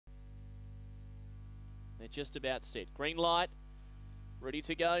They're just about set. Green light, ready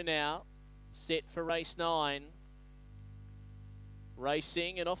to go now. Set for race 9.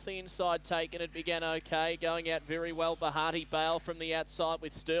 Racing and off the inside taken, it began okay. Going out very well, Bahati Bale from the outside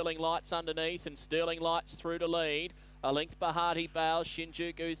with Sterling Lights underneath and Sterling Lights through to lead. A length Bahati Bale,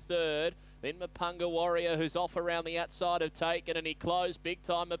 Shinjuku third. Then Mapunga Warrior, who's off around the outside of Taken, and he closed big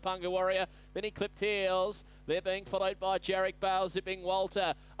time, Mapunga Warrior. Then he clipped heels. They're being followed by Jarek Bale, zipping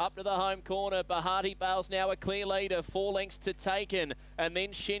Walter. Up to the home corner, Bahati Bale's now a clear leader, 4 lengths to Taken. And then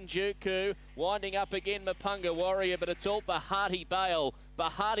Shinjuku, winding up again, Mapunga Warrior, but it's all Bahati Bale.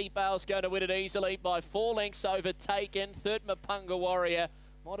 Bahati Bale's going to win it easily by 4 lengths over Taken. Third, Mapunga Warrior.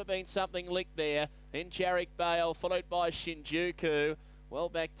 Might have been something licked there. Then Jarek Bale, followed by Shinjuku. Well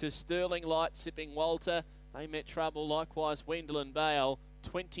back to Sterling Light, sipping Walter. They met trouble, likewise Wendell and Bale.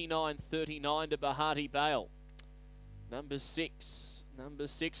 29.39 to Bahati Bale. Number 6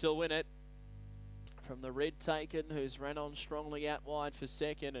 will win it. From the red Taken, who's ran on strongly out wide for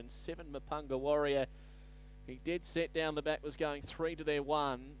second. And 7, Mapunga Warrior. He did set down the back, was going 3 to their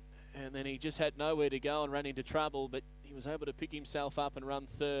 1. And then he just had nowhere to go and ran into trouble. But he was able to pick himself up and run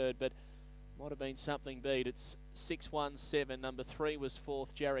third. But might have been something beat. It's 617. Number 3 was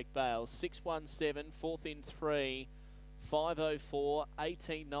 4th, Jarek Bale. 617, 4th in 3. 504,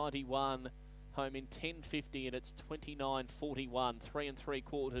 1891. Home in 1050, and it's 29.41. 3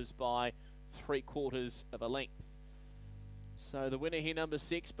 3/4 by 3/4 of a length. So the winner here, number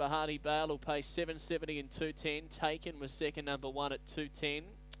 6, Bahati Bale, will pay 770 and 210. Taken was second, number 1 at 210.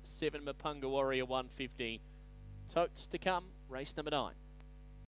 7, Mapunga Warrior, 150. Totes to come, race number 9.